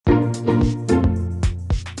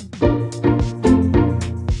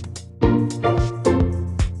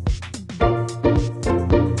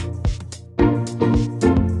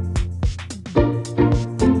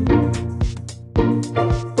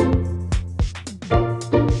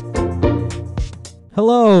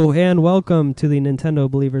Hello and welcome to the Nintendo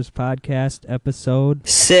Believers Podcast, episode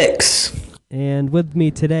 6. And with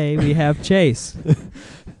me today we have Chase.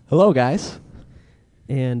 Hello, guys.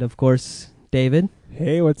 And of course, David.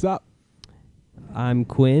 Hey, what's up? I'm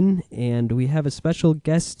Quinn, and we have a special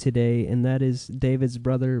guest today, and that is David's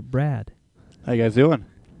brother, Brad. How you guys doing?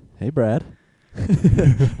 Hey, Brad.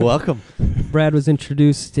 Welcome. Brad was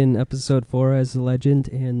introduced in episode 4 as a legend,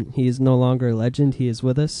 and he is no longer a legend. He is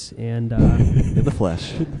with us, and In the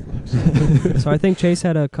flesh. so I think Chase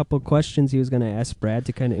had a couple questions he was going to ask Brad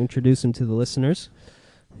to kind of introduce him to the listeners.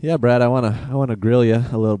 Yeah, Brad, I wanna grill you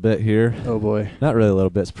a little bit here. Oh boy. Not really a little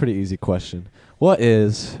bit. It's a pretty easy question. What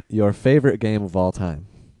is your favorite game of all time?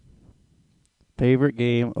 Favorite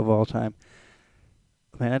game of all time?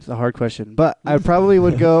 Man, that's a hard question. But I probably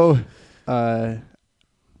would go... my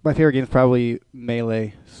favorite game is probably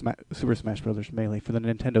Melee, Super Smash Bros. Melee for the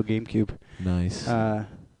Nintendo GameCube. Nice.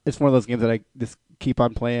 It's one of those games that I just keep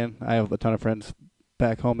on playing. I have a ton of friends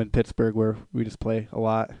back home in Pittsburgh where we just play a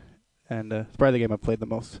lot. And it's probably the game I've played the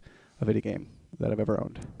most of any game that I've ever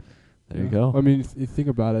owned. There you go. I mean, if you think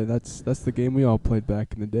about it, that's the game we all played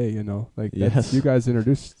back in the day, you know. Like, Yes. you guys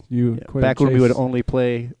introduced you. Yeah, Quinn back and when we would Chase. only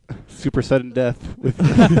play Super Sudden Death with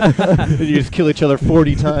and you just kill each other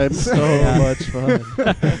 40 times. So much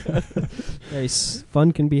fun.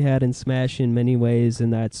 Fun can be had in Smash in many ways,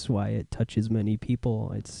 and that's why it touches many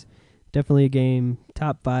people. It's definitely a game,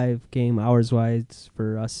 top 5 game hours-wise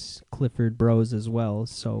for us Clifford bros as well,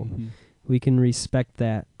 so Mhm. we can respect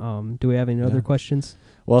that. Do we have any other Yeah. questions?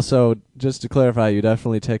 Well, so just to clarify, you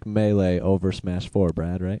definitely take Melee over Smash 4,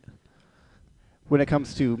 Brad, right? When it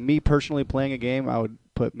comes to me personally playing a game, I would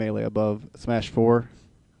put Melee above Smash 4.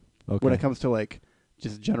 Okay. When it comes to like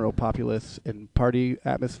just general populace and party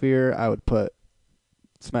atmosphere, I would put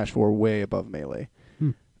Smash 4 way above Melee.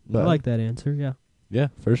 I But- like that answer, yeah. Yeah,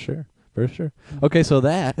 for sure. For sure. Okay, so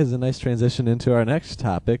that is a nice transition into our next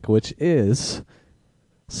topic, which is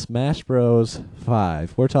Smash Bros.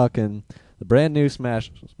 5. We're talking the brand new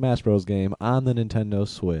Smash Bros. Game on the Nintendo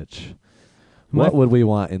Switch. What would we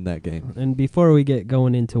want in that game? And before we get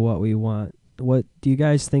going into what we want, what do you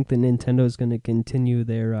guys think that Nintendo's going to continue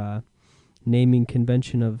their naming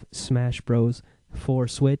convention of Smash Bros. For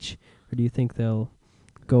Switch, or do you think they'll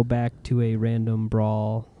go back to a random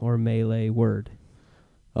Brawl or Melee word?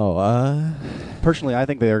 Oh, Personally, I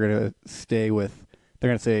think they are going to stay with, they're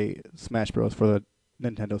going to say Smash Bros. For the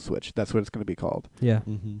Nintendo Switch. That's what it's going to be called, Yeah.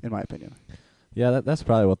 mhm. in my opinion. Yeah, that's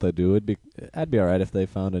probably what they do. I'd be all right if they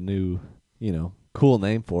found a new, cool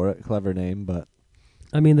name for it, clever name, but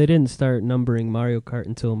I mean, they didn't start numbering Mario Kart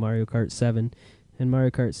until Mario Kart 7, and Mario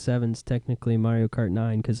Kart 7's technically Mario Kart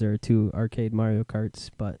 9 because there are 2 arcade Mario Karts,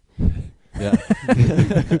 but yeah.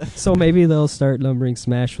 so maybe they'll start numbering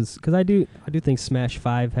Smash with, because I do think Smash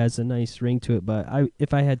 5 has a nice ring to it, but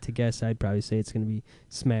if I had to guess, I'd probably say it's going to be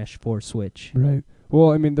Smash for Switch. Right.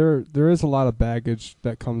 Well, I mean, there is a lot of baggage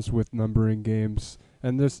that comes with numbering games,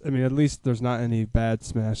 and at least there's not any bad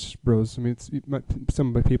Smash Bros. I mean,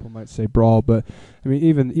 some people might say Brawl, but I mean,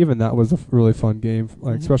 even that was a really fun game,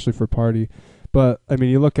 like Mhm. especially for party. But I mean,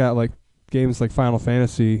 you look at like games like Final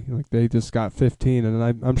Fantasy, like they just got 15, and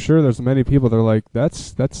I'm sure there's many people that are like,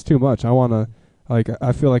 that's too much.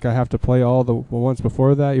 I feel like I have to play all the ones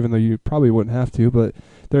before that, even though you probably wouldn't have to. But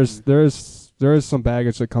there is some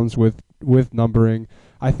baggage that comes with numbering.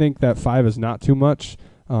 I think that 5 is not too much.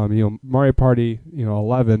 Mario Party,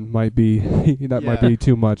 11 might be might be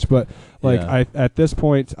too much. But Yeah. at this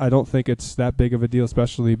point, I don't think it's that big of a deal,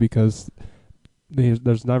 especially because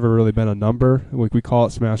there's never really been a number. Like we call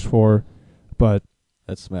it Smash 4, but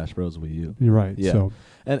That's Smash Bros. Wii U. you're right. Yeah. So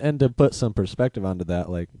And to put some perspective onto that,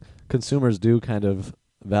 like consumers do kind of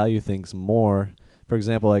value things more. For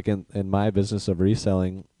example, like in my business of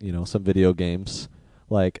reselling, some video games,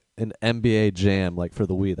 like an NBA Jam, like for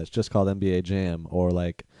the Wii, that's just called NBA Jam, or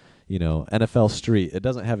like, NFL Street. It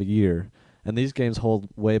doesn't have a year. And these games hold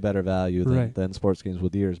way better value Right. than sports games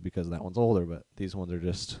with years because that one's older, but these ones are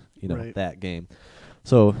just, Right. that game.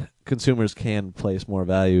 So consumers can place more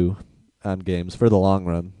value on games for the long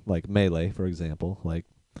run, like Melee, for example,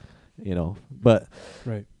 but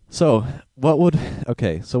right. so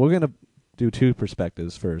so we're going to do 2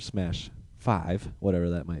 perspectives for Smash 5, whatever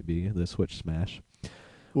that might be, the Switch Smash.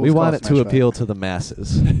 We'll We just call want it it Smash to 5. appeal to the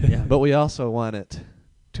masses, Yeah. but we also want it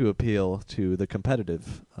to appeal to the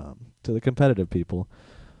competitive people.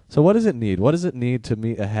 So what does it need? What does it need to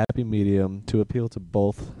meet a happy medium to appeal to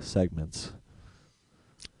both segments?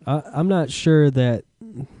 I'm not sure that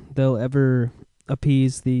they'll ever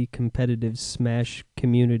appease the competitive Smash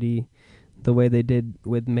community the way they did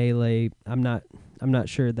with Melee. I'm not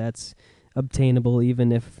sure that's obtainable,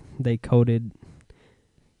 even if they coded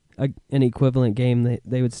an equivalent game,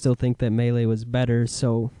 they would still think that Melee was better.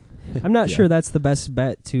 So I'm not Yeah. sure that's the best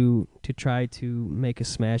bet to try to make a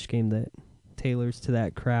Smash game that tailors to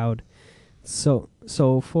that crowd. So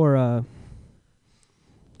for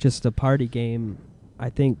just a party game, I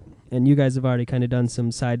think, and you guys have already kind of done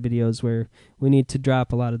some side videos where we need to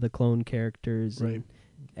drop a lot of the clone characters and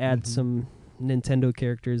add Mhm. some Nintendo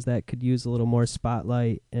characters that could use a little more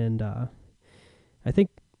spotlight, and I think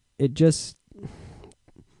it just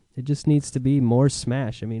needs to be more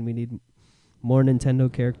Smash. I mean, we need more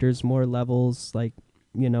Nintendo characters, more levels, like,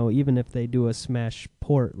 even if they do a Smash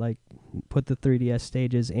port, like put the 3DS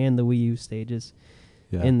stages and the Wii U stages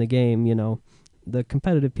Yeah. in the game, the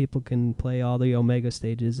competitive people can play all the Omega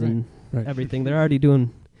stages and Right. everything. They're already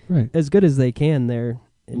doing Right. as good as they can there,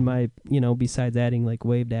 in Mhm. my, besides adding like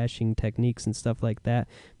wave dashing techniques and stuff like that.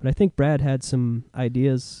 But I think Brad had some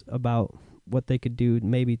ideas about what they could do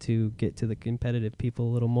maybe to get to the competitive people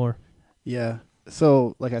a little more. Yeah.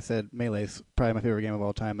 So, like I said, Melee's probably my favorite game of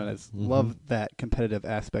all time, and I just Mhm. love that competitive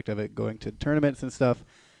aspect of it, going to tournaments and stuff.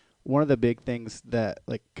 One of the big things that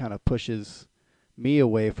like kind of pushes me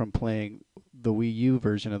away from playing the Wii U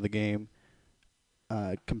version of the game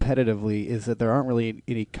competitively is that there aren't really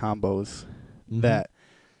any combos Mhm.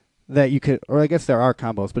 that you could, or I guess there are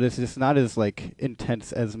combos, but it's just not as like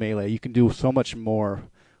intense as Melee. You can do so much more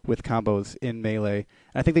with combos in Melee.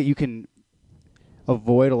 And I think that you can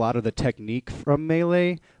avoid a lot of the technique from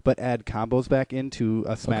Melee, but add combos back into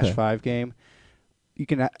a Smash Okay. 5 game. You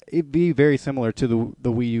can it be very similar to the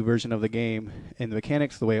Wii U version of the game in the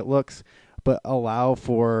mechanics, the way it looks, but allow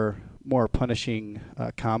for more punishing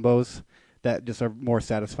combos that just are more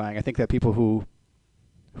satisfying. I think that people who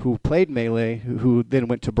played Melee, who then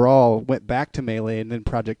went to Brawl, went back to Melee and then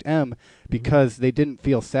Project M because they didn't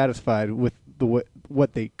feel satisfied with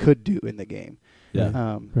what they could do in the game.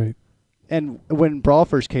 Yeah. Right. And when Brawl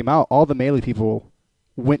first came out, all the Melee people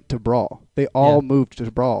went to Brawl. They all moved to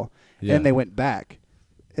Brawl, Yeah. and they went back,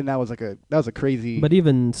 and that was a crazy. But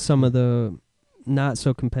even some of the not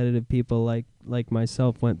so competitive people like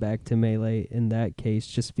myself went back to Melee in that case,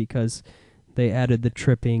 just because they added the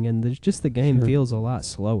tripping, and the game Sure. feels a lot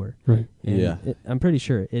slower. Right. And Yeah. I'm pretty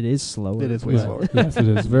sure it is slower. It is way but- slower. Yes, it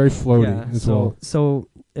is very floaty Yeah, as so well. so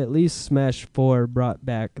at least Smash 4 brought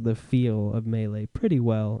back the feel of Melee pretty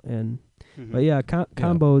well, and Mhm. but yeah,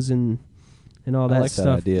 combos and all I that like that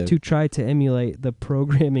stuff idea. to try to emulate the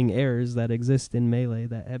programming errors that exist in Melee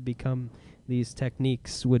that have become these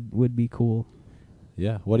techniques would be cool.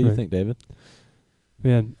 Yeah. What do you Right. think, David?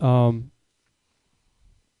 Man,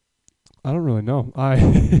 I don't really know.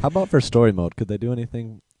 How about for story mode? Could they do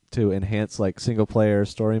anything to enhance like single player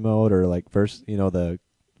story mode or like the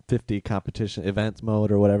 50 competition events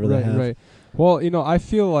mode or whatever they right, have? right. Well, I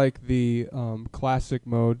feel like the classic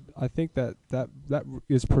mode, I think that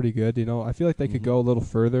is pretty good. I feel like they could Mhm. go a little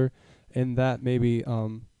further in that maybe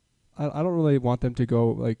I don't really want them to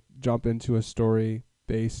go like jump into a story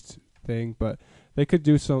based thing, but they could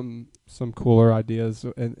do some cooler ideas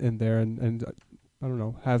in there and I don't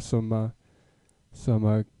know, have some I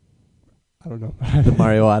don't know. The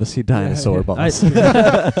Mario Odyssey dinosaur yeah. boss.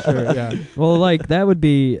 Sure, yeah. Well, like that would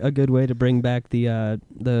be a good way to bring back the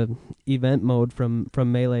event mode from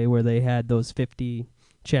Melee, where they had those 50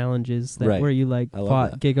 challenges Right. where you like I love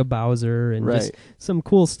fought that. Giga Bowser and just Right. some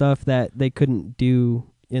cool stuff that they couldn't do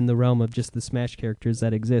in the realm of just the Smash characters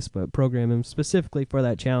that exist, but program them specifically for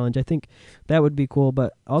that challenge. I think that would be cool,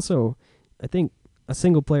 but also I think a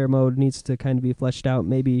single player mode needs to kind of be fleshed out,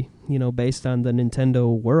 maybe, based on the Nintendo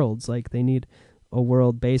worlds. Like they need a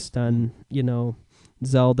world based on,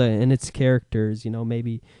 Zelda and its characters.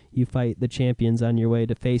 Maybe you fight the champions on your way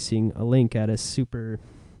to facing a Link at a super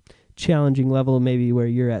challenging level, maybe where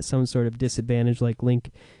you're at some sort of disadvantage, like Link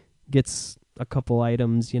gets a couple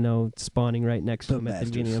items, spawning right next to The him at the Master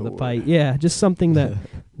beginning of the Sword. fight. Yeah, just something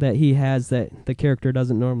that he has that the character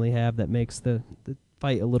doesn't normally have, that makes the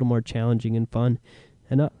fight a little more challenging and fun.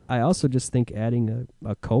 And I also just think adding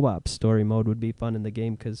a co-op story mode would be fun in the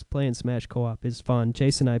game, because playing Smash co-op is fun.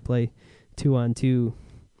 Chase and I play 2-on-2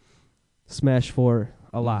 Smash 4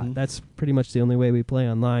 a lot. Mhm. That's pretty much the only way we play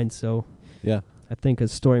online, so Yeah. I think a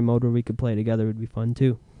story mode where we could play together would be fun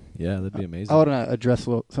too. Yeah, that'd be amazing. I want to address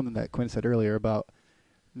something that Quinn said earlier about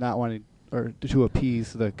not wanting or to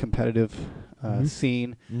appease the competitive Mhm.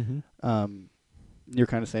 scene. Mm-hmm. You're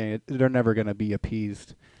kind of saying they're never going to be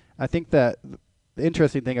appeased. I think that the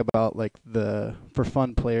interesting thing about like the for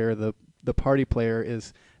fun player, the party player,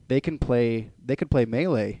 is they could play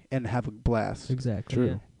Melee and have a blast. Exactly. True.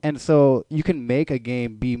 Yeah. And so you can make a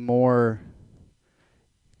game be more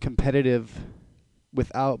competitive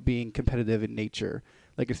without being competitive in nature.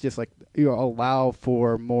 Like it's just like you allow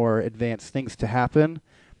for more advanced things to happen.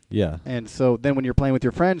 Yeah. And so then when you're playing with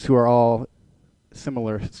your friends who are all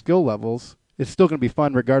similar skill levels, it's still going to be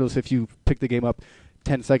fun regardless if you picked the game up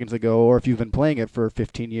 10 seconds ago or if you've been playing it for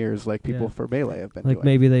 15 years like people for Melee have been like doing.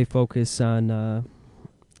 maybe they focus on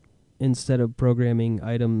instead of programming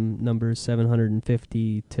item number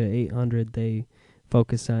 750 to 800, they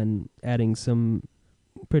focus on adding some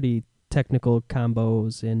pretty technical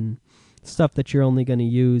combos and stuff that you're only going to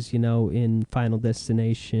use, in Final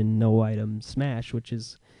Destination, no item Smash, which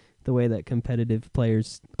is the way that competitive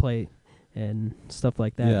players play and stuff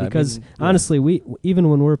like that. Yeah, because honestly, we even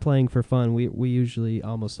when we're playing for fun, we usually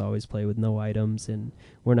almost always play with no items, and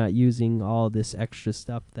we're not using all this extra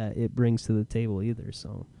stuff that it brings to the table either.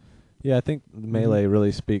 So Yeah, I think Melee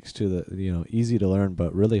really speaks to the easy to learn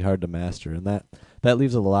but really hard to master, and that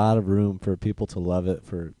leaves a lot of room for people to love it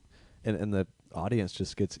and the audience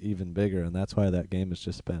just gets even bigger, and that's why that game has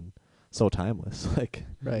just been so timeless. Like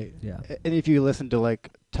Right. yeah. And if you listen to like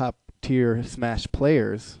top tier Smash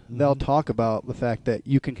players, they'll talk about the fact that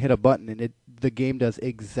you can hit a button and the game does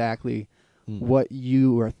exactly what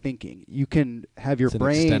you are thinking. You can have your it's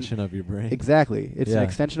brain. an extension of your brain. Exactly. It's an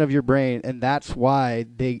extension of your brain, and that's why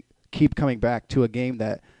they keep coming back to a game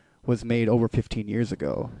that was made over 15 years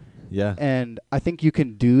ago. Yeah. And I think you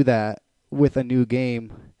can do that with a new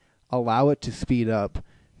game. Allow it to speed up.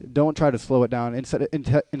 Don't try to slow it down.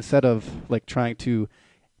 Instead of like trying to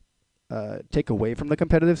take away from the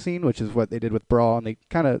competitive scene, which is what they did with Brawl, and they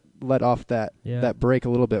kind of let off that break a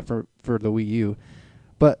little bit for the Wii U.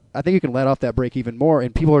 But I think you can let off that break even more,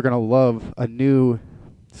 and people are going to love a new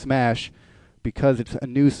Smash because it's a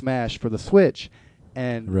new Smash for the Switch,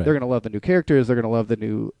 and they're going to love the new characters. They're going to love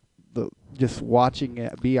the just watching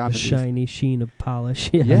it be on the shiny sheen of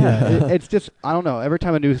polish. It's just, I don't know. Every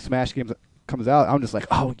time a new Smash game comes out, I'm just like,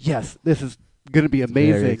 oh yes, this is going to be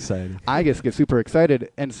amazing. Very exciting. I just get super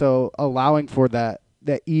excited, and so allowing for that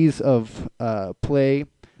ease of play,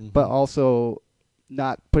 but also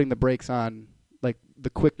not putting the brakes on like the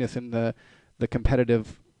quickness and the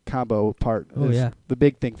competitive combo part is the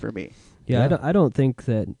big thing for me. Yeah, I don't think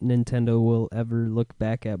that Nintendo will ever look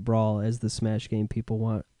back at Brawl as the Smash game people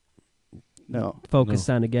want focused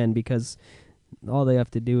on again, because all they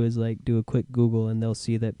have to do is like do a quick Google and they'll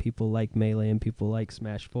see that people like Melee and people like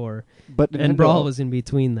Smash 4. But and Brawl was in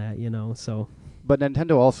between that, so. But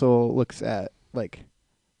Nintendo also looks at like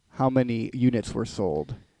how many units were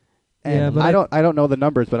sold. And I don't know the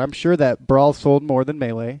numbers, but I'm sure that Brawl sold more than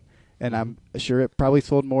Melee, and I'm sure it probably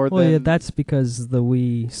sold more than... Well, yeah, that's because the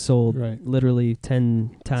Wii sold literally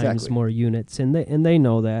 10 times more units, and they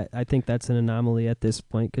know that. I think that's an anomaly at this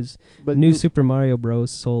point, because New Super Mario Bros.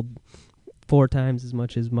 Sold 4 times as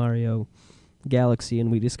much as Mario Galaxy,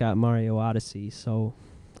 and we just got Mario Odyssey, so...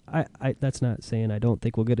 I that's not saying I don't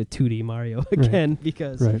think we'll get a 2D Mario again,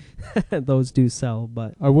 because those do sell,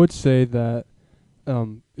 but... I would say that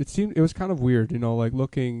it was kind of weird, like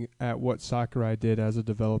looking at what Sakurai did as a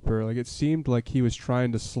developer. Like it seemed like he was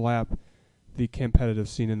trying to slap the competitive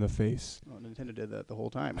scene in the face. Well, Nintendo did that the whole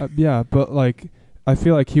time. Yeah, but like I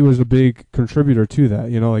feel like he was a big contributor to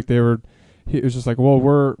that. Like it was just like, well,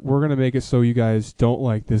 we're gonna make it so you guys don't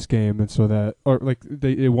like this game, and so that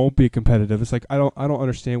it won't be competitive. It's like I don't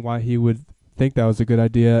understand why he would think that was a good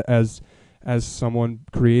idea as someone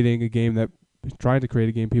creating a game that. Trying to create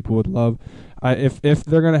a game people would love. If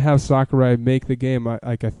they're gonna have Sakurai make the game,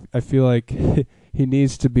 I feel like he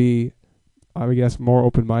needs to be, I guess, more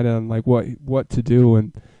open minded on like what to do,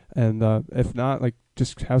 and if not, like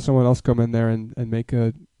just have someone else come in there and make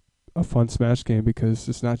a fun Smash game, because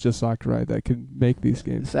it's not just Sakurai that can make these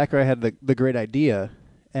games. Sakurai had the great idea,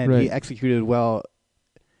 and he executed well.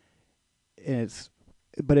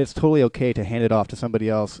 But it's totally okay to hand it off to somebody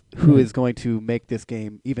else who is going to make this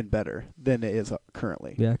game even better than it is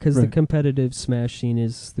currently. Yeah, because the competitive Smash scene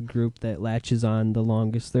is the group that latches on the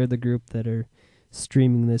longest. They're the group that are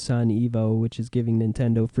streaming this on Evo, which is giving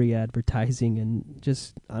Nintendo free advertising, and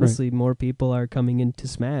just honestly more people are coming into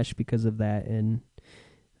Smash because of that, and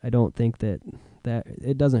I don't think that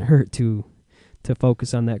it doesn't hurt to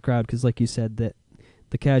focus on that crowd, because like you said, that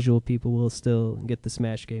the casual people will still get the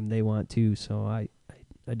Smash game they want to, so I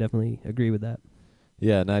definitely agree with that.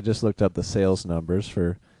 Yeah, and I just looked up the sales numbers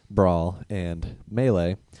for Brawl and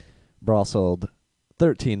Melee. Brawl sold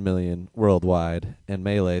 13 million worldwide, and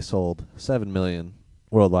Melee sold 7 million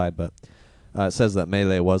worldwide, but it says that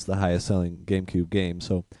Melee was the highest-selling GameCube game,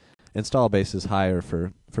 so install base is higher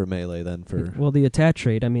for Melee than for... Well, the attach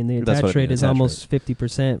rate, the attach rate is almost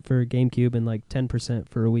 50% for GameCube and like 10%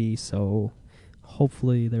 for Wii, so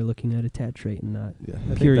hopefully they're looking at attach rate and not Yeah,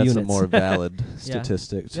 I pure think that's units. a more valid Yeah.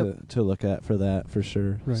 statistic to look at for that for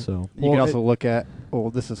sure. Right. So You can also look at,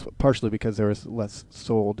 this is partially because there was less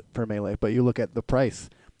sold for Melee, but you look at the price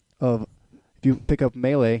of, if you pick up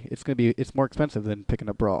Melee, it's more expensive than picking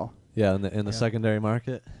up Brawl. yeah, in the Yeah. secondary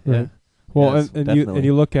market. Right. Yeah. Well, Yes, and definitely.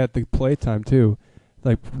 you look at the play time too.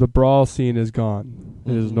 Like the Brawl scene is gone.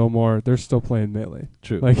 There's Mhm. no more. They're still playing Melee.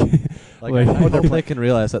 True. Like, Like, I like- hope they can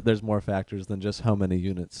realize that there's more factors than just how many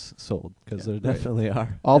units sold, because Yeah. there definitely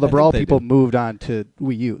are. All the I think Brawl they people do. moved on to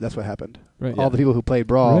Wii U. That's what happened. right. All the people who played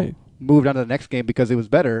Brawl Right. moved on to the next game because it was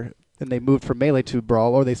better, and they moved from Melee to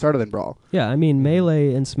Brawl, or they started in Brawl. Yeah, I mean,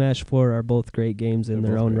 Melee and Smash 4 are both great games in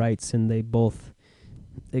They're their both own great. rights, and they both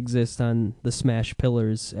exist on the Smash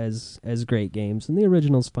pillars as great games. And the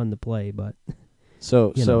original's fun to play, but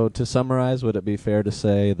So you know. to summarize, would it be fair to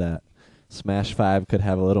say that Smash 5 could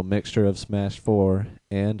have a little mixture of Smash 4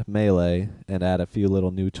 and Melee and add a few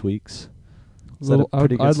little new tweaks? Is that a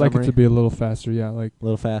pretty good I'd like it summary? to be a little faster. Yeah, like A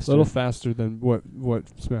little a faster. little faster than what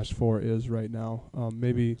Smash 4 is right now.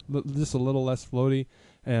 Maybe just a little less floaty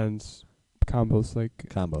and combos like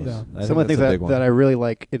combos. Yeah. I Some think of the that's a big things one. that I really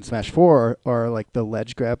like in Smash 4 are like the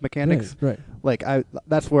ledge grab mechanics. Right. Like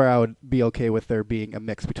that's where I would be okay with there being a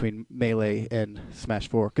mix between Melee and Smash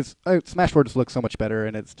 4, because Smash 4 just looks so much better,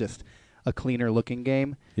 and it's just a cleaner looking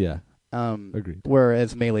game. Yeah, agreed.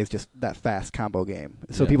 Whereas Melee is just that fast combo game,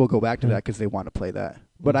 so Yeah. people go back to Yeah. that because they want to play that.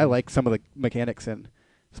 But I Mhm. like some of the mechanics in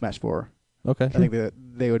Smash 4. Okay. I think that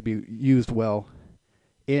they would be used well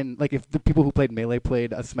in, like, if the people who played Melee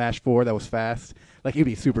played a Smash 4 that was fast, like, it'd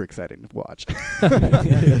be super exciting to watch.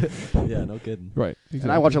 Yeah, no kidding. Right.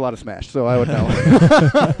 And I watch a lot of Smash, so I would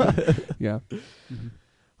know. Yeah.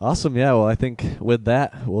 Awesome. Yeah, well, I think with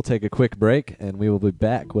that, we'll take a quick break, and we will be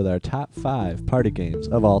back with our top 5 party games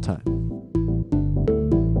of all time.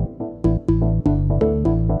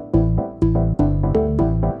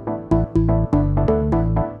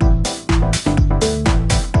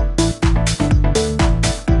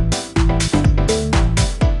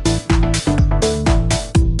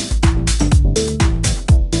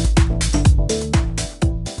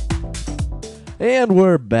 And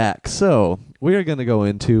we're back. So we are going to go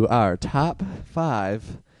into our top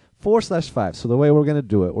 5, 4/5. So the way we're going to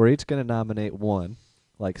do it, we're each going to nominate one,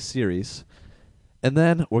 like series, and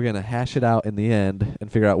then we're going to hash it out in the end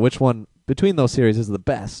and figure out which one between those series is the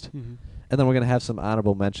best. Mhm. And then we're going to have some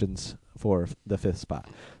honorable mentions for the 5th spot.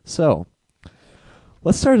 So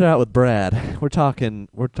let's start it out with Brad. We're talking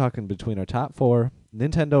between our top 4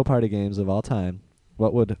 Nintendo party games of all time.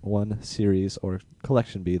 What would one series or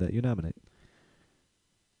collection be that you nominate?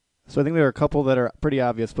 So I think there are a couple that are pretty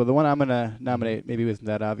obvious, but the one I'm going to nominate maybe isn't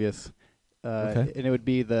that obvious. Okay. And it would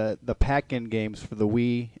be the pack-in games for the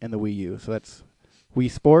Wii and the Wii U. So that's Wii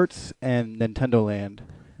Sports and Nintendo Land.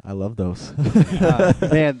 I love those.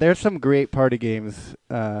 Man, there's some great party games.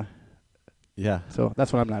 Yeah. So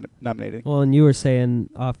that's what I'm not nominating. well, and you were saying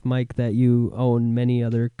off mic that you own many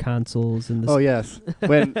other consoles in this. Oh, yes.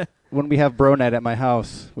 When we have Bro Night at my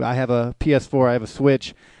house, I have a PS4, I have a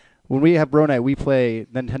Switch. When we have Bro Night, we play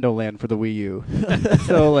Nintendo Land for the Wii U.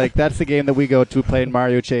 So, like, that's the game that we go to playing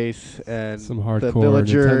Mario Chase and Some the hardcore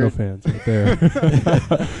Villager. Nintendo fans right there.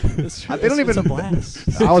 They don't even. It's a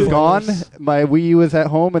blast. I was gone. My Wii U was at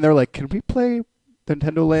home, and they're like, "Can we play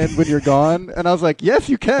Nintendo Land when you're gone?" And I was like, "Yes,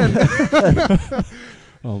 you can."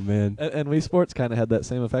 Oh man. And Wii Sports kind of had that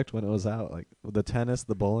same effect when it was out. Like the tennis,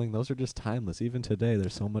 the bowling, those are just timeless. Even today,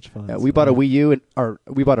 they're so much fun. Yeah, So we bought a Wii U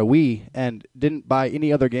we bought a Wii and didn't buy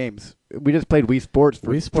any other games. We just played Wii Sports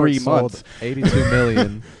for Wii Sports 3 months. sold 82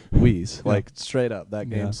 million Wiis. Yeah. Like straight up, that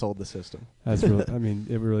game Yeah. sold the system. That's really. I mean,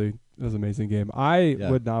 it was an amazing game. I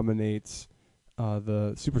Yeah. would nominate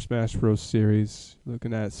the Super Smash Bros. Series.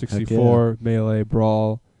 Looking at 64, Melee,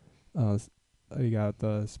 Brawl. You got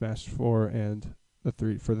the Smash 4 and the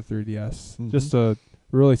 3DS. Mhm. Just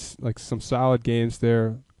really like some solid games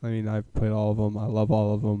there. I mean, I've played all of them. I love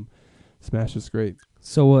all of them. Smash is great.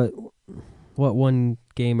 So what one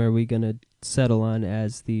game are we gonna settle on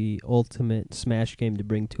as the ultimate Smash game to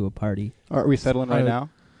bring to a party? Are we settling right I- now?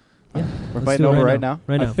 Yeah, We're let's fighting do it over right now.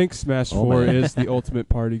 Right I now. think Smash Oh, 4 man. is the ultimate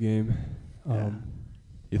party game.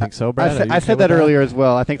 You think so, Brad? Are you I okay said with that earlier as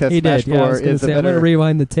well. I think that He Smash did. Yeah, I 4 was gonna is a say, I'm gonna better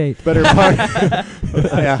rewind the tape. better part.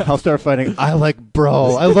 Yeah, I'll start fighting. I like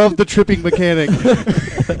Brawl. I love the tripping mechanic.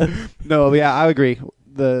 No, yeah, I agree.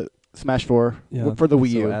 The Smash 4 Yeah. for the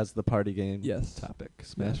Wii So U. as the party game Yes. topic,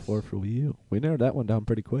 Smash Yes. 4 for Wii U. We narrowed that one down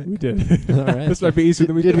pretty quick. We did. All right. This might be easier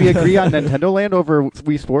than we Did we agree on Nintendo Land over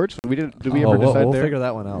Wii Sports? We didn't. Did we ever decide we'll there? figure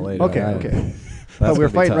that one out later. Okay, All right. okay. That's We're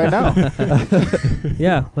gonna be fighting right tough. now.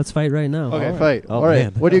 Yeah, let's fight right now. Okay, All right. fight. Oh, All right.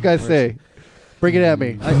 man. What do you guys Mercy. say? Bring it at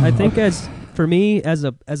me. I think for me as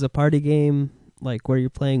a party game, like where you're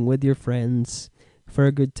playing with your friends for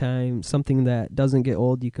a good time, something that doesn't get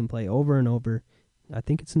old, you can play over and over. I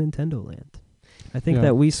think it's Nintendo Land. I think Yeah.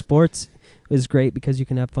 that Wii Sports is great because you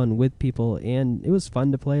can have fun with people, and it was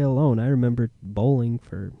fun to play alone. I remember bowling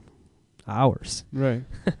for hours. Right.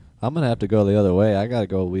 I'm gonna have to go the other way. I gotta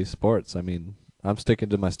go Wii Sports. I mean, I'm sticking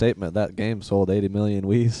to my statement. That game sold 80 million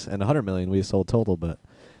Wii's and 100 million Wii's sold total. But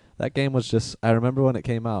that game was just. I remember when it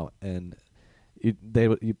came out, and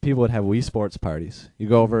people would have Wii Sports parties. You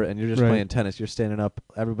go over and you're just Right. playing tennis. You're standing up.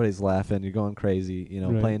 Everybody's laughing. You're going crazy. You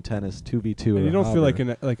know, Right. playing tennis 2v2. And or you don't feel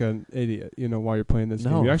however. like an idiot, while you're playing this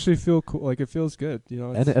No. game. You actually feel cool. Like it feels good.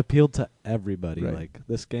 And it appealed to everybody. Right. Like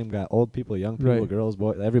this game got old people, young people, Right. girls,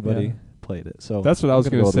 boys. Everybody Yeah. played it. So That's what I I'm was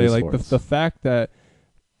gonna gonna go with say. Wii Like Sports. the fact that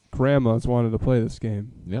grandmas wanted to play this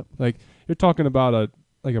game. Yep. Like you're talking about a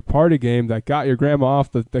party game that got your grandma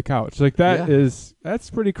off the couch. Like that's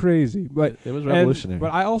pretty crazy. But It was revolutionary.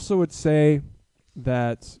 But I also would say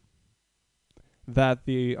that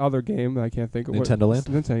the other game I can't think of Nintendo Land?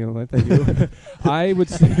 Nintendo Land. Thank you. I would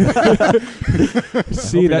say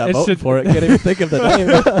see Hope you're that not it voting should for it. Can't even think of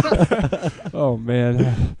the name. Oh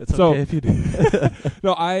man. It's So- okay if you do.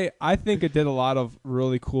 No, I think it did a lot of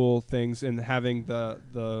really cool things in having the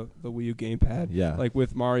Wii U gamepad. Yeah. Like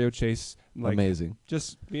with Mario Chase, like Amazing.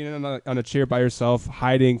 just being on a chair by yourself,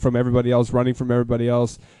 hiding from everybody else, running from everybody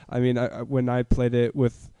else. I mean, when I played it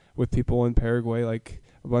with people in Paraguay, like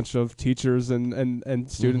a bunch of teachers and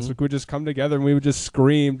students, Mhm. we would just come together and we would just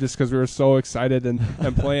scream just because we were so excited and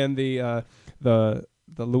playing the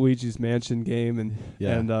Luigi's Mansion game and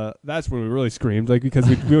that's when we really screamed, like because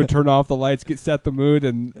we would turn off the lights, set the mood,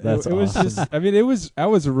 and That's it was awesome. just. I mean, that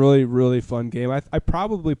was a really really fun game. I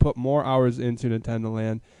probably put more hours into Nintendo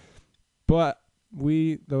Land, but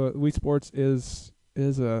the Wii Sports is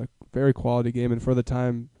a very quality game, and for the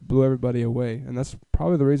time blew everybody away, and that's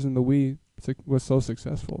probably the reason the Wii was so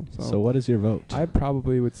successful. So what is your vote? I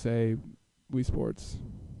probably would say Wii Sports.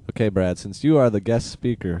 Okay, Brad, since you are the guest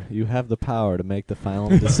speaker, you have the power to make the final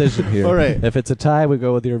decision here. All right. If it's a tie, we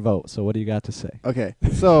go with your vote. So what do you got to say? Okay.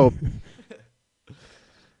 So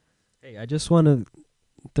Hey, I just want to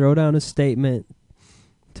throw down a statement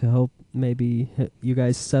to help maybe you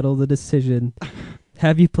guys settle the decision.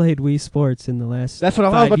 Have you played Wii Sports in the last that's what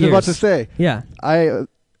I 5 was years? about to say. Yeah.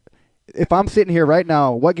 If I'm sitting here right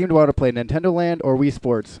now, what game do I want to play? Nintendo Land or Wii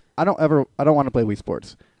Sports? I don't want to play Wii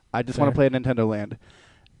Sports. I just want to Fair. play Nintendo Land.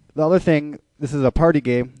 The other thing, this is a party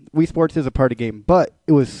game. Wii Sports is a party game, but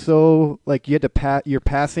it was so like you had to you're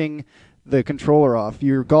passing the controller off,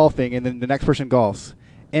 you're golfing, and then the next person golfs.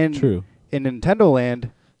 And True. in Nintendo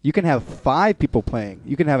Land, you can have 5 people playing.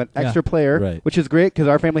 You can have an Yeah. extra player, Right. which is great because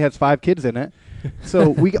our family has 5 kids in it. So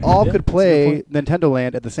we all Yeah, could that's a play good Nintendo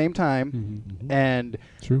Land at the same time, Mm-hmm. and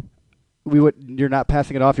True. you're not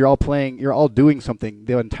passing it off. You're all playing. You're all doing something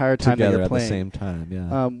the entire time that Together you're at the playing. same time,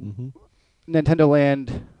 yeah. Um, Nintendo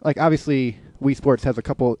Land, like obviously Wii Sports has a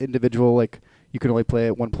couple individual, like you can only play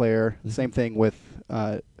it one player. Mhm. Same thing with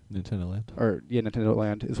Nintendo Land. Nintendo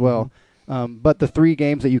Land as well. But the 3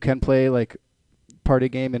 games that you can play, like party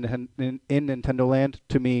game in Nintendo Land,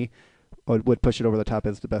 to me would push it over the top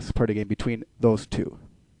as the best party game between those 2.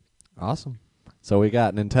 Awesome. So we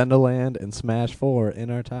got Nintendo Land and Smash 4 in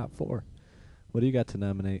our top 4. What do you got to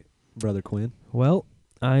nominate, Brother Quinn? Well,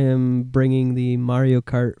 I am bringing the Mario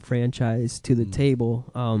Kart franchise to the Mm. table.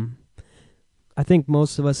 I think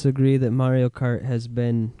most of us agree that Mario Kart has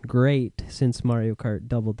been great since Mario Kart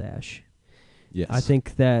Double Dash. Yes. I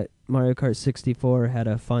think that Mario Kart 64 had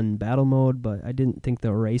a fun battle mode, but I didn't think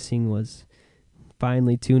the racing was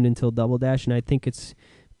finely tuned until Double Dash, and I think it's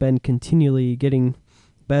been continually getting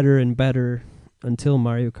better and better until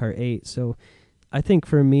Mario Kart 8. So I think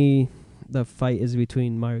for me, the fight is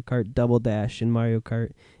between Mario Kart Double Dash and Mario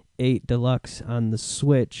Kart 8 Deluxe on the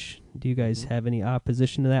Switch. Do you guys have any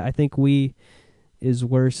opposition to that? I think Wii is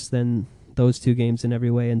worse than those 2 games in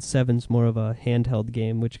every way, and 7's more of a handheld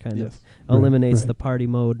game, which kind of eliminates right. the party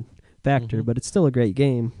mode factor, Mhm. but it's still a great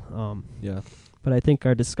game. Yeah. But I think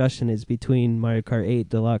our discussion is between Mario Kart 8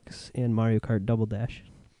 Deluxe and Mario Kart Double Dash.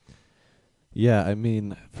 Yeah, I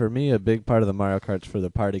mean, for me, a big part of the Mario Karts for the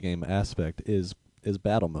party game aspect is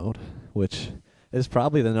battle mode, which is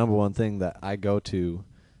probably the number one thing that I go to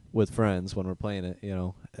with friends when we're playing it,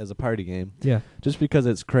 as a party game. Yeah. Just because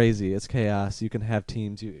it's crazy, it's chaos. You can have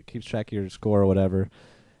teams, it keeps track of your score or whatever.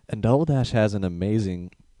 And Double Dash has an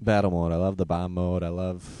amazing battle mode. I love the bomb mode. I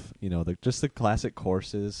love, just the classic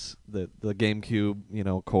courses, the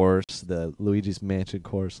GameCube, course, the Luigi's Mansion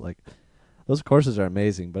course. Like, those courses are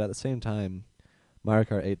amazing. But at the same time, Mario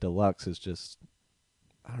Kart 8 Deluxe is just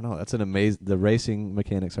I don't know. That's an amazing. The racing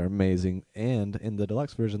mechanics are amazing, and in the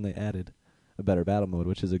deluxe version, they added a better battle mode,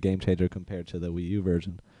 which is a game changer compared to the Wii U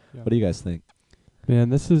version. Yeah. What do you guys think?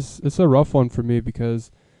 Man, it's a rough one for me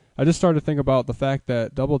because I just started to think about the fact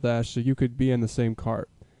that Double Dash, so you could be in the same cart.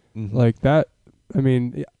 Mm-hmm. Like that, I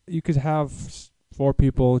mean, you could have 4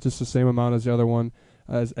 people, just the same amount as the other one,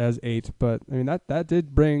 as 8. But I mean, that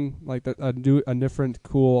did bring like a different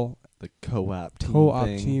cool the co-op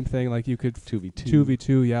team thing. Like you could 2v2.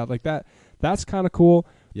 2v2, yeah, like that. That's kind of cool.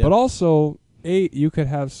 Yep. But also 8, you could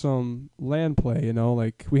have some LAN play. You know,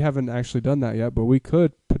 like we haven't actually done that yet, but we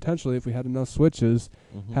could potentially, if we had enough switches,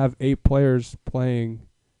 Mhm. have 8 players playing.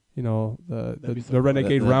 You know, That'd be so the cool.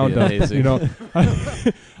 Renegade That'd be Roundup. amazing. You know,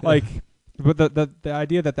 like, but the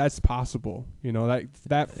idea that that's possible. You know,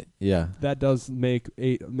 Yeah. that does make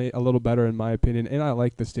 8 a little better in my opinion, and I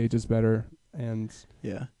like the stages better. And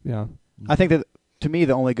Yeah. yeah, I think that, to me,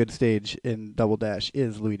 the only good stage in Double Dash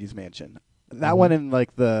is Luigi's Mansion. That Mhm. one and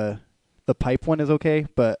like the pipe one is okay,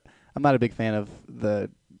 but I'm not a big fan of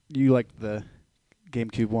you like the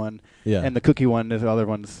GameCube one, Yeah. and the cookie one. There's other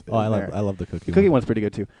ones. I in there. love the cookie. The cookie one. one's pretty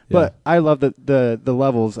good too. Yeah. But I love the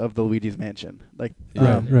levels of the Luigi's Mansion. Like,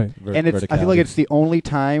 Yeah. right. and I feel like it's the only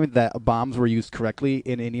time that bombs were used correctly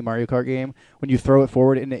in any Mario Kart game. When you throw it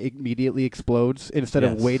forward and it immediately explodes instead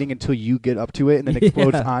of Yes. waiting until you get up to it and then it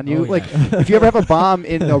explodes Yeah. on you. Oh, Like, yeah. if you ever have a bomb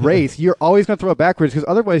in a race, you're always going to throw it backwards because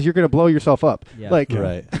otherwise you're going to blow yourself up. Yeah. Like,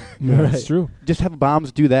 right. Yeah, Right. it's true. just have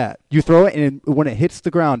bombs do that. You throw it and when it hits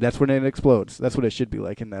the ground, that's when it explodes. That's what it should be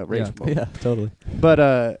like in the race Yeah. mode. Yeah. Totally.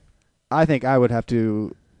 But I think I would have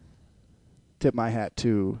to tip my hat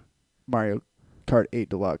to Mario Kart 8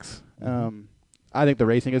 Deluxe. Mhm. I think the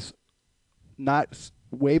racing is not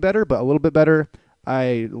way better, but a little bit better.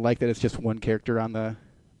 I like that it's just one character on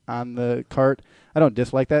the cart. I don't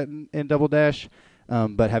dislike that in Double Dash,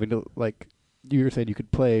 but having to, like you were saying, you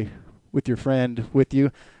could play with your friend with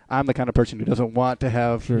you. I'm the kind of person who doesn't want to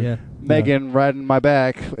have Sure. Yeah. Megan riding my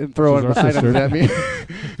back and throwing She's our items sister. at me.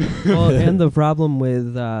 Well, and the problem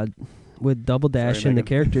with Double Dash Sorry, and the Megan.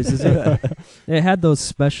 characters is it had those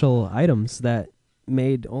special items that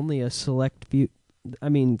made only a select few. I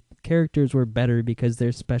mean, characters were better because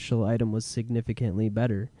their special item was significantly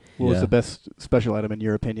better. What was Yeah. the best special item in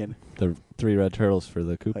your opinion? The 3 red turtles for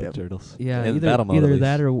the Koopa yeah. turtles. Yeah, In battle mode, at either least.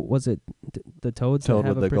 that or was it the toads Toad that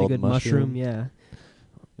have with a the pretty golden good mushroom? mushroom. Yeah.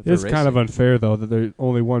 For It's kind of racing. unfair though that there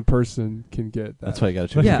only one person can get that. That's why you got to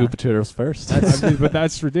choose Yeah. Koopa turtles first. I mean, but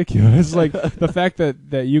that's ridiculous. Like the fact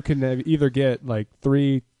that you can either get like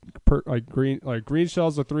 3 green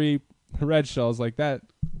shells or 3 red shells like that.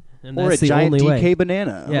 And Or a that's the giant only DK way.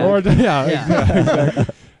 banana. Yeah. Or yeah, Yeah.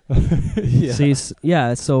 exactly.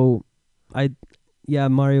 yeah. So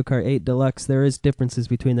Mario Kart 8 Deluxe, there is differences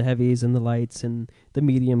between the heavies and the lights and the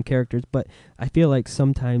medium characters, but I feel like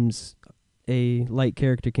sometimes a light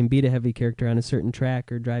character can beat a heavy character on a certain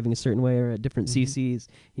track or driving a certain way or at different Mhm. CCs.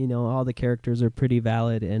 You know, all the characters are pretty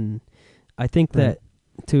valid, and I think Right.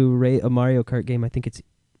 that to rate a Mario Kart game, I think it's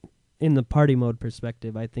in the party mode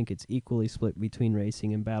perspective, I think it's equally split between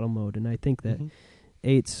racing and battle mode, and I think that Mhm.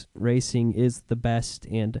 8's racing is the best,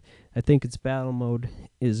 and I think its battle mode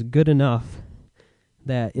is good enough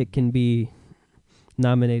that it can be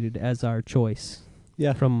nominated as our choice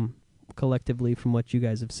Yeah. from collectively from what you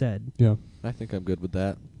guys have said. Yeah. I think I'm good with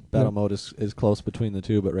that. Battle mode is close between the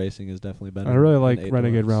two, but racing is definitely better. I really than like 8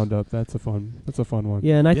 Renegade Deluxe. Roundup. That's a fun one.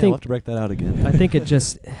 Yeah, and I We'll think have to break that out again. I think it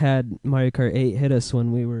just had Mario Kart 8 hit us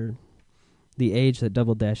when we were the age that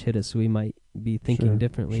Double Dash hit us, so we might be thinking Sure,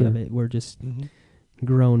 differently of sure. it. We're just Mhm.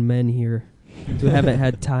 grown men here who haven't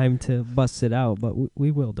had time to bust it out, but we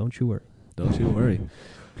will, don't you worry. Don't you worry.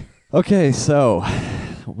 Okay, so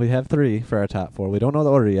we have 3 for our top 4. We don't know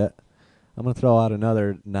the order yet. I'm going to throw out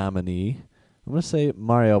another nominee. I'm going to say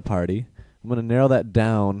Mario Party. I'm going to narrow that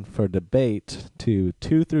down for debate to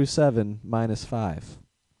 2 through 7 minus 5.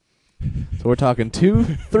 So we're talking 2,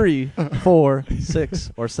 3, 4,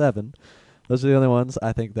 6, or 7. Those are the only ones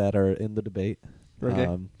I think that are in the debate.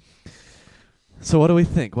 Okay. So what do we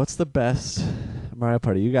think? What's the best Mario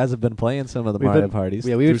Party? You guys have been playing some of the We've Mario been- parties.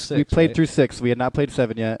 Yeah, through we 6, played right? through 6. We had not played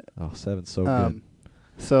 7 yet. Oh, 7's so good.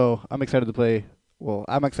 So I'm excited to play. Well,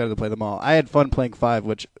 I'm excited to play them all. I had fun playing 5,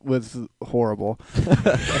 which was horrible.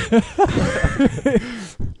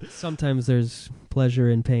 Sometimes there's pleasure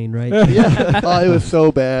in pain, right? Yeah, oh, it was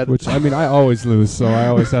so bad. Which I mean, I always lose, so I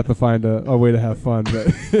always have to find a way to have fun.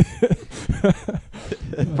 But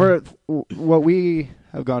For what we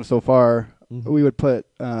have gone so far, Mhm. we would put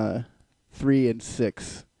 3 and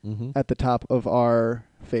 6 Mhm. at the top of our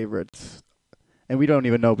favorites, and we don't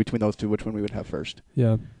even know between those two which one we would have first.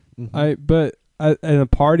 yeah, Mhm. I in a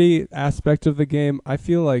party aspect of the game, I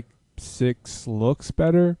feel like 6 looks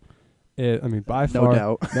better. I mean, by No far,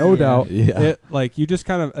 doubt. no Yeah. doubt. Yeah. It, like you just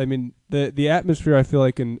kind of, I mean, the atmosphere I feel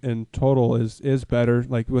like in total is better.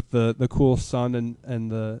 Like with the cool sun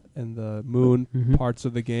and the moon Mhm. parts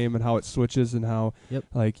of the game and how it switches and how Yep.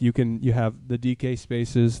 like you have the DK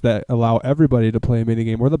spaces that allow everybody to play a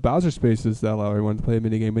minigame, or the Bowser spaces that allow everyone to play a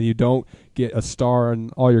minigame, and you don't get a star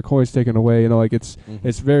and all your coins taken away. You know, like it's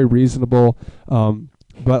very reasonable.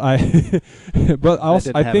 But but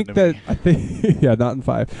also didn't I think happen to that me. I think yeah, not in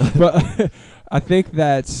 5. But I think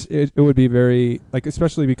that it would be very, like,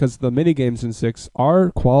 especially because the mini games in 6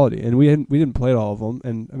 are quality, and we didn't play all of them.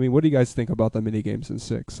 And I mean, what do you guys think about the mini games in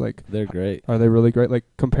 6? Like, They're great. are they really great? Like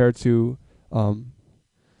compared to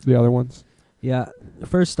the other ones? Yeah.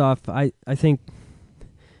 First off, I think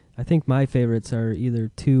my favorites are either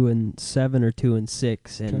 2 and 7 or 2 and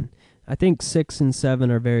 6, and Okay. I think 6 and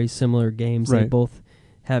 7 are very similar games. They Right. both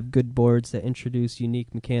have good boards that introduce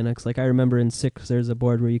unique mechanics. Like I remember in 6, there's a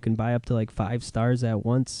board where you can buy up to like 5 stars at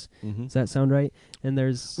once. Mm-hmm. Does that sound right? And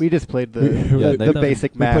there's We just played the Yeah, the they-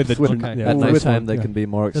 basic we played maps the with, Okay. yeah. At with nighttime, they yeah. can be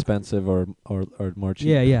more expensive or more cheap.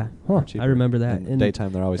 yeah. Huh. Cheaper. I remember that. In And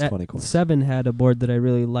daytime, they're always at 20 coins. 7 had a board that I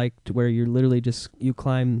really liked where you're literally you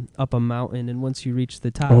climb up a mountain, and once you reach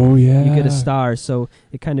the top, Oh yeah, you get a star. So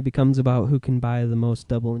it kind of becomes about who can buy the most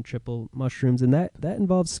double and triple mushrooms, and that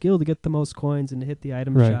involves skill to get the most coins and to hit the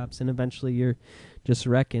item Right. shops, and eventually you're just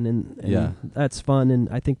wrecking, and Yeah. that's fun. And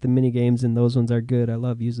I think the mini games in those ones are good. I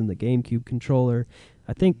love using the GameCube controller.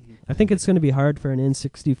 I think it's going to be hard for an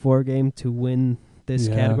N64 game to win this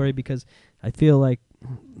Yeah. category, because I feel like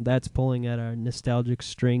that's pulling at our nostalgic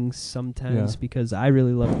strings sometimes, Yeah. because I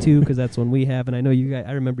really love 2 because that's one we have, and I know you guys.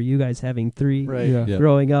 I remember you guys having 3 Right. Yeah. Yeah.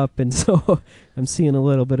 growing up, and so I'm seeing a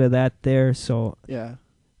little bit of that there. So Yeah.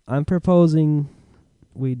 I'm proposing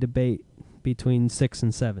we debate between 6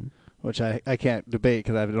 and 7. Which I can't debate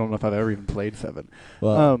because I don't know if I've ever even played 7.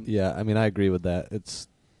 Well, yeah, I mean, I agree with that. It's,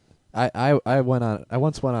 I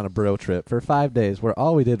once went on a bro trip for 5 days where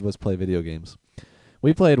all we did was play video games.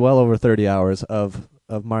 We played well over 30 hours of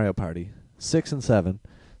Mario Party, 6 and 7.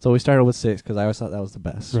 So we started with 6 because I always thought that was the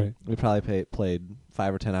best. Right. We probably played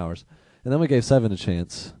 5 or 10 hours, and then we gave 7 a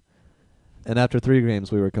chance. And after 3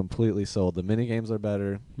 games, we were completely sold. The mini games are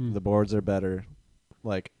better, Hmm. the boards are better.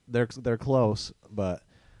 Like they're close, but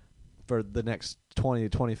for the next 20 to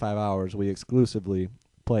 25 hours, we exclusively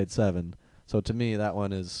played 7. So to me, that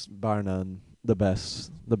one is bar none the best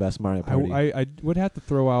Mario Party. I would have to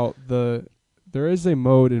throw out there is a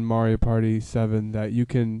mode in Mario Party 7 that you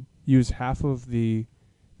can use half of the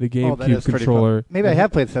GameCube Oh, that is pretty controller. fun. Maybe I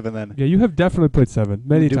have played 7 then. Yeah, you have definitely played 7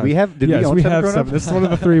 many Did times. we have? Did yes, we own we 7 have growing 7. up? This is one of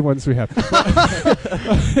the 3 ones we have.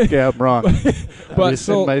 Okay, I'm wrong. But rescind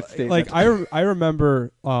so, my statement. like, I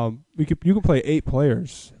remember, you can play 8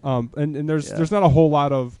 players, and there's not a whole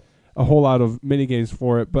lot of mini games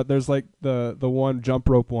for it, but there's like the one jump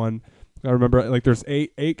rope one. I remember, like, there's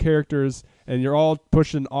eight characters, and you're all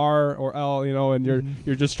pushing R or L, you know, and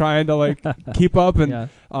you're just trying to like keep up, and Yeah.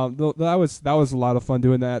 that was a lot of fun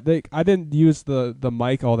doing that. I didn't use the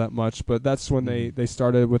mic all that much, but that's when they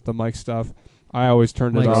started with the mic stuff. I always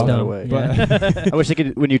turned it Mike's off. dumb. Way. But I wish they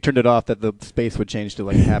could, when you turned it off, that the space would change to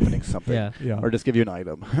like happening something. Yeah. yeah. Or just give you an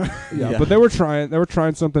item. Yeah, but they were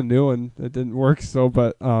trying something new, and it didn't work. So,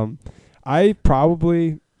 but I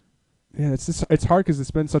probably, it's hard because it's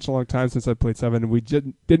been such a long time since I played 7, and we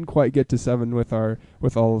didn't quite get to 7 with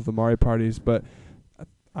all of the Mario parties. But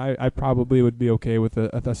I probably would be okay with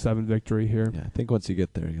a 7 victory here. Yeah, I think once you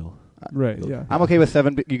get there, you'll. Right? Yeah. I'm okay with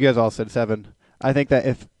 7. But you guys all said 7. I think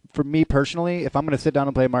that for me personally, if I'm going to sit down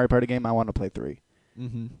and play a Mario Party game, I want to play 3.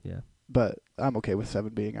 Mm-hmm. Yeah. But I'm okay with 7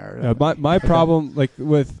 being our. Yeah, my problem, like,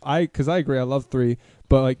 because I agree, I love 3,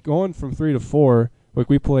 but like going from 3 to 4, like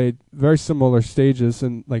we played very similar stages,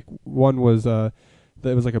 and like one was that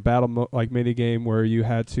was like a battle mini game where you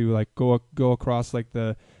had to like go across like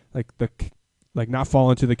not fall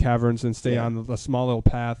into the caverns and stay on the small little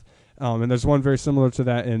path. And there's one very similar to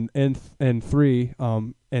that in 3,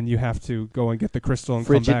 and you have to go and get the crystal and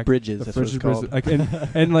Frigid come back. Bridges, The that's what it's Frigid called. Bridges.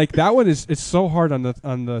 Like, and like that one it's so hard on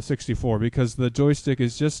the 64 because the joystick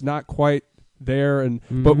is just not quite there, and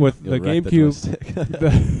but with You'll the wreck the GameCube,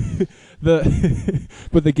 joystick.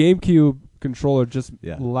 but the GameCube controller just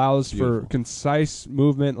Yeah, allows for beautiful. concise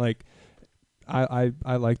movement. Like I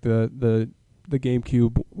like the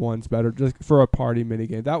GameCube ones better just for a party mini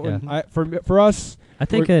game. That one Yeah. for us. I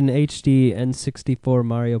think an HD N64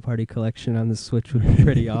 Mario Party collection on the Switch would be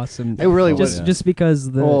pretty awesome. It really just would. just because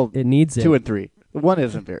Well, it needs it. 2 and 3. One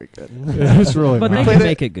isn't very good. It's really But they not. played can it-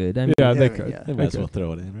 make it good. I mean, Yeah, they Yeah, could. yeah. They might as well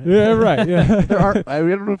throw it in, right? Yeah, right. Yeah. There are. I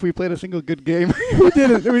don't know if we played a single good game. We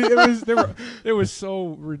didn't. I mean, it was so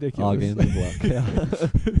ridiculous. All games in block.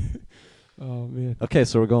 Yeah. Oh man. Okay,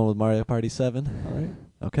 so we're going with Mario Party 7. All right.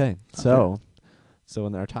 Okay, so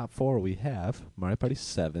in our top 4 we have Mario Party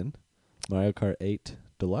 7, Mario Kart 8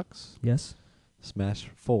 Deluxe, yes. Smash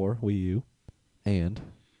 4 Wii U, and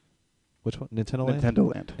which one? Nintendo Land?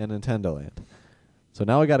 Nintendo Land. And Nintendo Land. So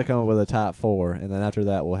now we got to come up with a top 4, and then after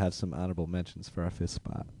that we'll have some honorable mentions for our 5th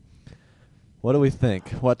spot. What do we think?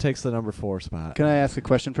 What takes the number 4 spot? Can I ask a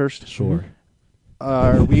question first? Sure.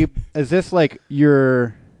 Are we? Is this like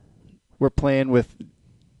we're playing with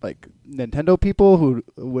like Nintendo people who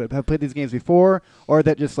would have played these games before, or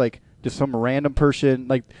that just some random person?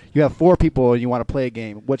 Like you have 4 people and you want to play a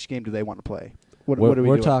game. Which game do they want to play? What are we we're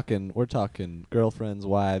doing? we're talking girlfriends,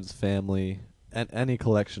 wives, family, and any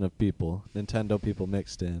collection of people, Nintendo people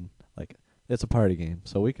mixed in. Like it's a party game,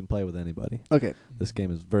 so we can play with anybody. Okay. This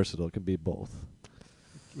game is versatile; it can be both.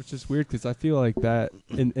 Which is weird because I feel like that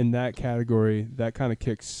in that category that kind of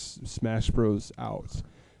kicks Smash Bros out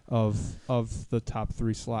of the top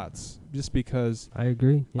 3 slots, just because I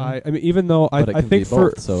agree. Yeah. I mean even though But it I can think be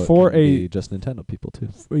both, so for it can a be just Nintendo people too.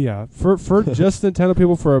 for just Nintendo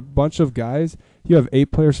people, for a bunch of guys, you have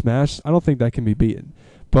 8-player Smash. I don't think that can be beaten.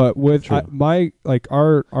 But with True.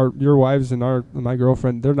 your wives and my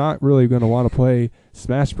girlfriend, they're not really going to want to play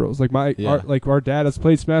Smash Bros. Like our dad has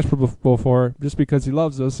played Smash Bros before just because he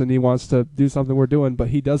loves us and he wants to do something we're doing, but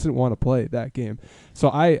he doesn't want to play that game. So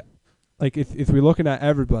if we're looking at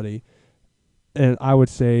everybody, and I would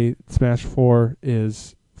say Smash 4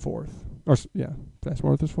 is 4th. Smash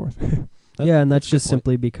 4 is 4th. Yeah, and that's a good just point.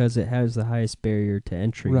 simply because it has the highest barrier to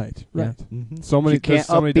entry. Right. Yeah. Mhm. So many, You can't there's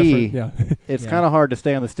so many up B. different. Yeah. It's Yeah. kind of hard to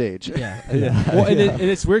stay on the stage. Yeah. Yeah. Well, and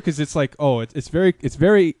it's weird because it's like, it's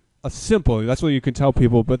very simple. That's what you can tell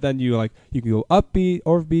people. But then you can go up B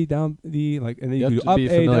or B down B, and then You you have can to go up be A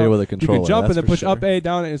familiar down. with a You controller. can jump and that's then for push sure. up A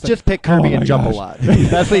down. And it's Just pick Kirby Oh my and jump gosh. a lot.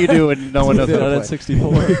 That's what you do when no one knows Did how it to at play. 64.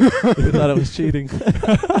 We thought it was cheating.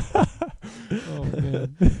 oh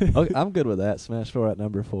man. Okay, I'm good with that. Smash 4 at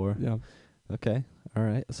number 4. Yeah. Okay. All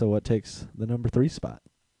right. So what takes the number 3 spot?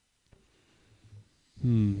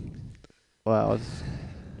 Wow.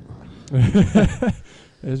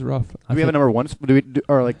 It's rough. I Do we have a think number 1? Do we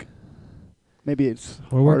or like maybe it's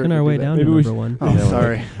we're harder working to our do way that. down Maybe to we number 1. Oh, Yeah,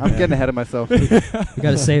 sorry. I'm getting ahead of myself. We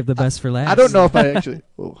got to save the best for last. I don't know if I actually.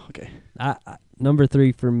 Oh, okay. Number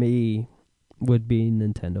 3 for me would be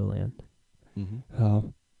Nintendo Land. Mm-hmm.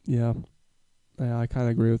 Yeah. Yeah, I kind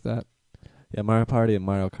of agree with that. Yeah, Mario Party and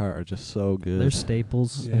Mario Kart are just so good. They're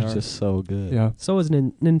staples. Yeah. They're just so good. Yeah. So is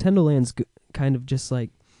Nintendo Land's kind of just like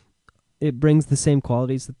it brings the same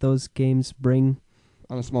qualities that those games bring.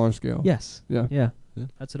 On a smaller scale. Yes. Yeah. Yeah. Yeah.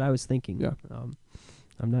 That's what I was thinking. Yeah.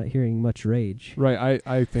 I'm not hearing much rage. Right.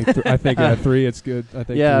 I think I think at 3 it's good. I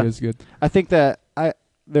think Yeah. 3 is good. I think that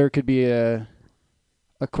there could be a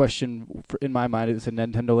question in my mind: is it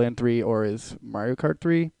Nintendo Land 3 or is Mario Kart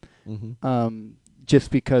 3? Mm-hmm.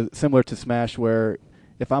 Just because similar to Smash, where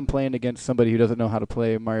if I'm playing against somebody who doesn't know how to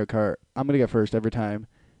play Mario Kart, I'm gonna get first every time,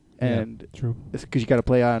 Yeah. and True. it's because you got to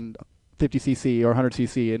play on 50cc or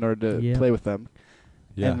 100cc in order to Yeah. play with them,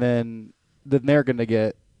 Yeah. and then they're gonna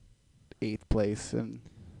get 8th place, and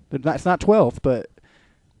it's not 12th, but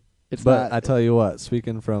it's But not. I tell you what,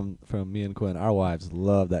 speaking from me and Quinn, our wives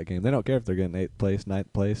love that game. They don't care if they're getting 8th place,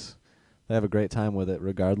 9th place. They have a great time with it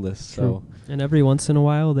regardless. True. And every once in a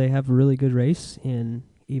while, they have a really good race and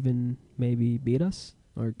even maybe beat us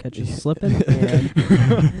or catch us slipping. And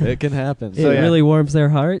It can happen. it So, yeah. really warms their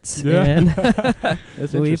hearts. Yeah. And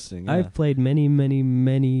It's we've- interesting. Yeah. I've played many, many,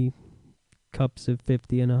 many cups of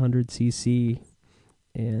 50 and 100cc,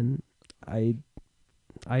 and I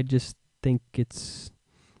just think it's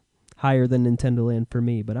higher than Nintendo Land for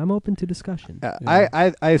me. But I'm open to discussion. Yeah.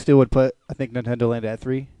 I still would put Nintendo Land at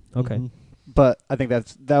 3, Okay. Mhm. but I think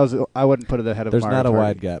that was I wouldn't put it ahead of There's Mario not a Party.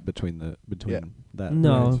 wide gap between Yeah. that.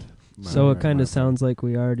 No. right. So Mario it kind Kart. of sounds like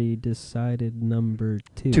we already decided number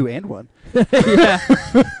 2. 2 and 1. Yeah.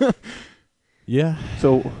 Yeah.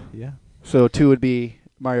 So Yeah. 2 would be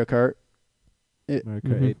Mario Kart. Mario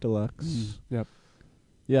Kart Mhm. 8 Deluxe. Yep.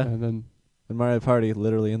 Yeah. And then And Mario Party,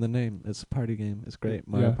 literally in the name, it's a party game. It's great.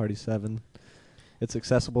 Mario Yeah. Party 7. It's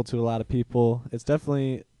accessible to a lot of people. It's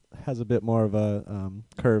definitely has a bit more of a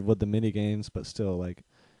curve with the mini games, but still, like,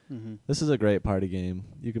 this is a great party game.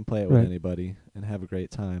 You can play it with Right. anybody and have a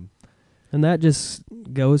great time. And that just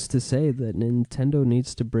goes to say that Nintendo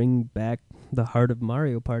needs to bring back the heart of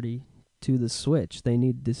Mario Party to the Switch. They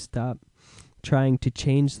need to stop trying to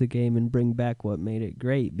change the game and bring back what made it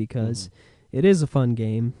great, because it is a fun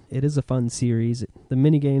game. It is a fun series. The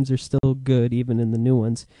mini games are still good, even in the new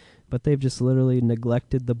ones, but they've just literally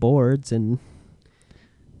neglected the boards, and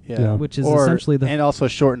Yeah. which is essentially the and also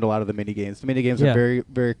shortened a lot of the mini games. The mini games Yeah. are very,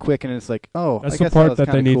 very quick, and it's like, oh, That's I the guess part was that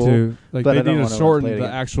they kinda need cool. to like. but I They don't need to wanna shorten play it the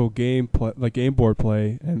again. actual game play, like game board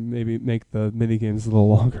play, and maybe make the mini games a little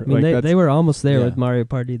longer. I mean, like they that's were almost there Yeah. with Mario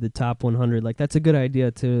Party, the top 100. Like, that's a good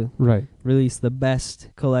idea to right. release the best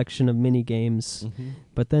collection of mini games,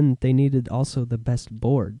 but then they needed also the best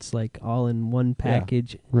boards, like all in one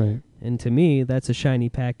package. Right. And to me, that's a shiny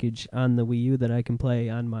package on the Wii U that I can play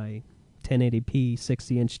on my 1080p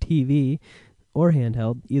 60-inch TV or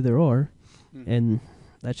handheld, either or. And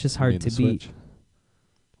that's just You mean hard to the beat. Switch?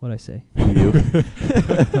 What'd I say?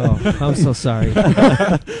 Wii Oh, I'm so sorry.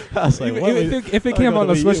 I was like, If what if it I came go on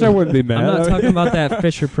to the Wii Switch, U. I wouldn't be mad. I'm not talking about that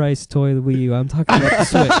Fisher Price toy, the Wii U. I'm talking about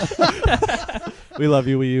the Switch. We love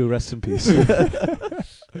you, Wii U. Rest in peace.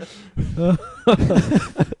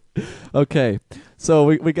 Okay, so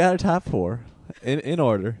we got our top 4 in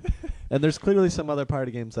order, and there's clearly some other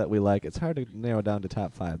party games that we like. It's hard to narrow down to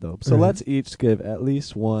top 5 though. So Right. let's each give at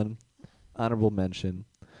least one honorable mention.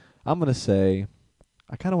 I'm gonna say,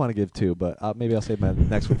 I kind of want to give 2, but maybe I'll save my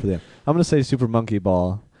next one for them. I'm gonna say Super Monkey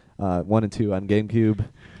Ball, 1 and 2 on GameCube.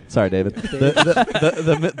 Sorry, David.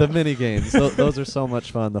 The mini games. Those are so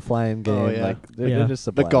much fun. The flying game, Oh, yeah. like they're Yeah. just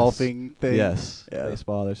a The blast. golfing thing. Yes, Yeah.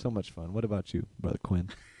 baseball. They're so much fun. What about you, Brother Quinn?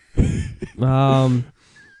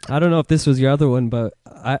 I don't know if this was your other one, but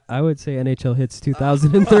I would say NHL Hits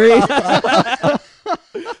 2003.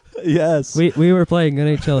 Yes. we were playing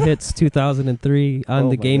NHL Hits 2003 on Oh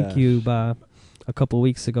the my GameCube a couple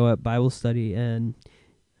weeks ago at Bible study, and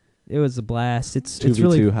it was a blast. It's 2v2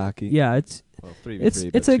 really hockey. yeah. It's 3v3,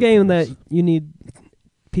 it's but a game 2 that players. you need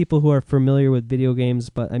people who are familiar with video games,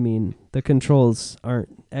 but I mean the controls aren't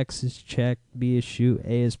X is check, B is shoot,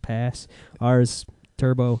 A is pass, R is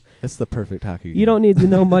turbo. It's the perfect hockey game. You don't need to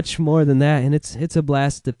know much more than that, and it's a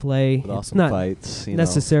blast to play. With It's awesome not fights. You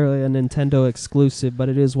necessarily a Nintendo exclusive, but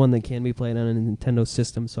it is one that can be played on a Nintendo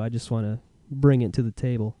system, so I just want to bring it to the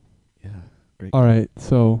table. know. Yeah. Great. All right,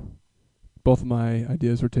 so both of my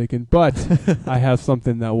ideas were taken, but I have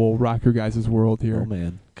something that will rock your guys' world here. Oh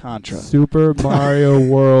man. Contra. Super Mario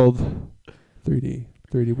World 3D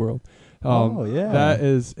World. Oh, yeah. That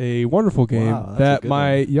is a wonderful game Wow, that's a that good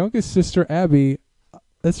my one. youngest sister Abby,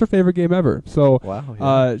 that's her favorite game ever. So Wow.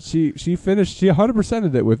 Yeah. she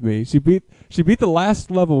 100%ed it with me. She beat the last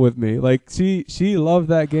level with me. Like she loved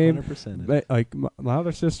that game. 100%. Like my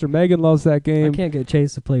other sister Megan loves that I game. can't get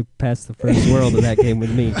Chase to play past the first world of that game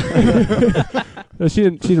with me. No, she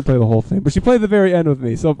didn't play the whole thing, but she played the very end with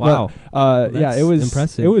me. So Wow. yeah, That's it was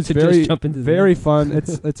impressive It was to very just jump into the very game. fun.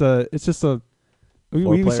 It's just a we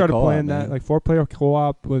Four-player started co-op, playing man. that like 4-player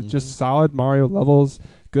co-op with Mhm. just solid Mario levels,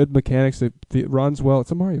 good mechanics. It runs well.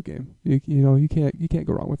 It's a Mario game. You know you can't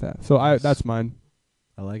go wrong with that. So Nice. that's mine.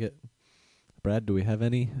 I like it. Brad, do we have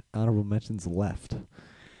any honorable mentions left?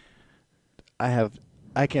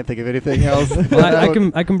 I can't think of anything else.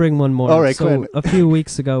 Well, I can bring one more. All right, so Quinn. a few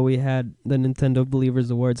weeks ago we had the Nintendo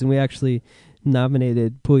Believers Awards, and we actually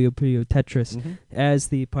nominated Puyo Puyo Tetris Mm-hmm. as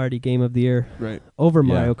the party game of the year Right. over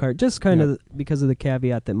Yeah. Mario Kart, just kind of because of the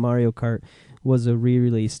caveat that Mario Kart was a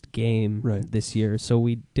re-released game Right. this year, so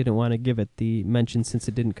we didn't want to give it the mention since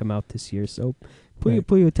it didn't come out this year. So Puyo Right.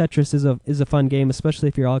 Puyo Tetris is a fun game, especially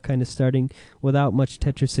if you're all kind of starting without much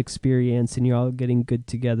Tetris experience and you're all getting good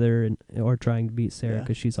together or trying to beat Sarah Yeah.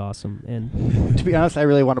 because she's awesome. And To be honest, I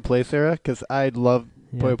really want to play Sarah because I'd love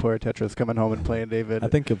yeah. Puyo Puyo Tetris coming home and playing David. I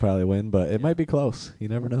think you'll probably win, but it might be close. You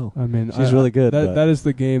never know. I mean, She's really good, but- That is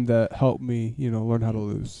the game that helped me, learn how to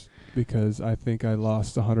lose, because I think I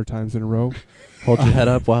lost 100 times in a row Hold your head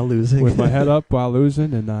up while losing. with my head up while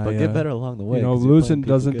losing, and I But get better along the way. You know, 'cause you're losing playing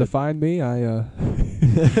people doesn't good. define me.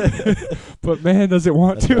 But man, does it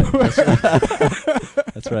want to?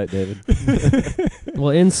 That's right, David. Well,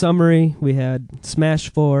 in summary, we had Smash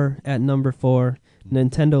 4 at number 4,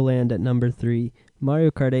 Nintendo Land at number 3, Mario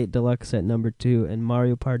Kart 8 Deluxe at number 2, and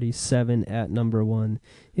Mario Party 7 at number 1.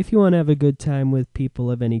 If you want to have a good time with people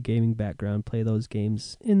of any gaming background, play those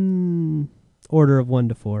games in order of 1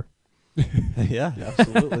 to 4. Yeah,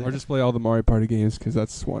 absolutely. Or just play all the Mario Party games, because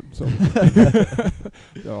that's one. So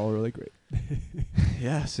they're all really great.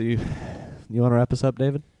 Yeah, so you want to wrap us up,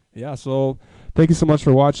 David? Yeah. So thank you so much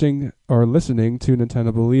for watching or listening to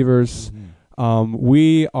Nintendo Believers.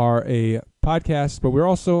 We are a podcast, but we're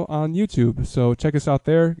also on YouTube. So check us out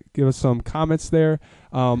there. Give us some comments there,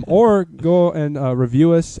 or go and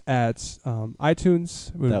review us at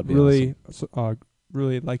iTunes. We That'd be really,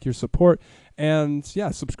 really like your support. And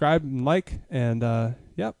yeah, subscribe and like, and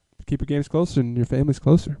keep your games closer and your families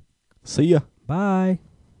closer. See ya. Bye.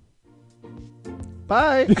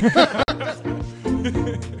 Bye.